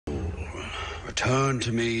Turn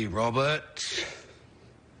to me, Robert.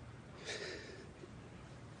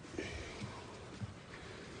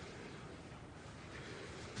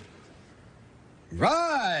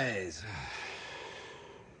 Rise!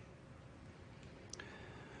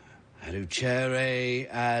 Aducere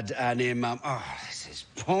ad animam. Oh, this is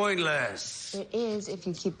pointless. It is if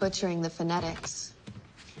you keep butchering the phonetics.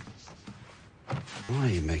 Why are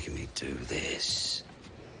you making me do this?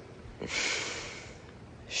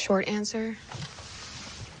 Short answer.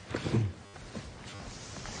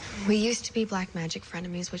 We used to be black magic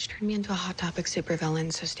frenemies, which turned me into a Hot Topic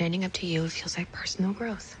supervillain, so standing up to you feels like personal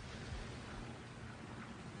growth.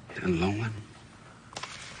 A long one?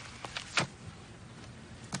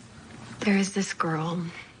 There is this girl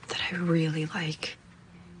that I really like,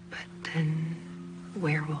 but then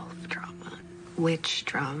werewolf drama, witch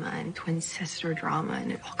drama, and twin sister drama,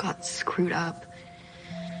 and it all got screwed up.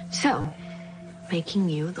 So, making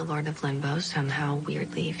you the Lord of Limbo somehow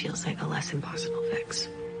weirdly feels like a less impossible fix.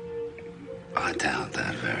 I doubt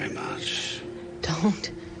that very much.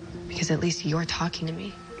 Don't, because at least you're talking to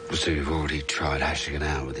me. So you've already tried hashing it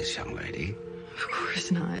out with this young lady? Of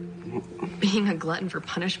course not. Being a glutton for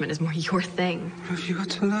punishment is more your thing. What have you got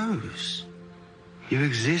to lose? You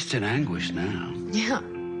exist in anguish now. Yeah.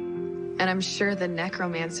 And I'm sure the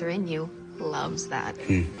necromancer in you loves that.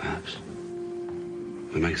 Perhaps.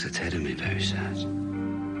 It makes the Ted in me very sad.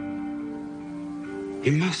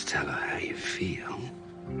 You must tell her how you feel.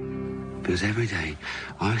 Because every day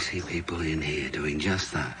I see people in here doing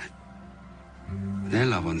just that. Their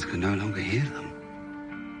loved ones can no longer hear them.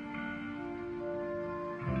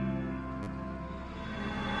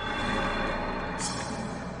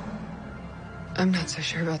 I'm not so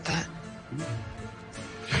sure about that.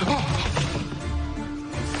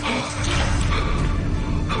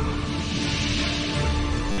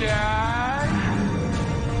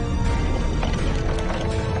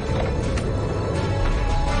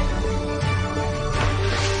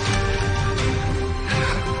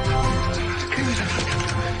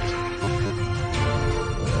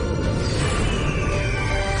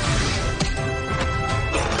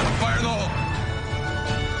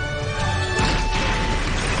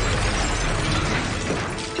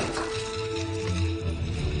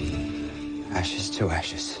 Ashes to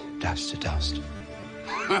ashes, dust to dust.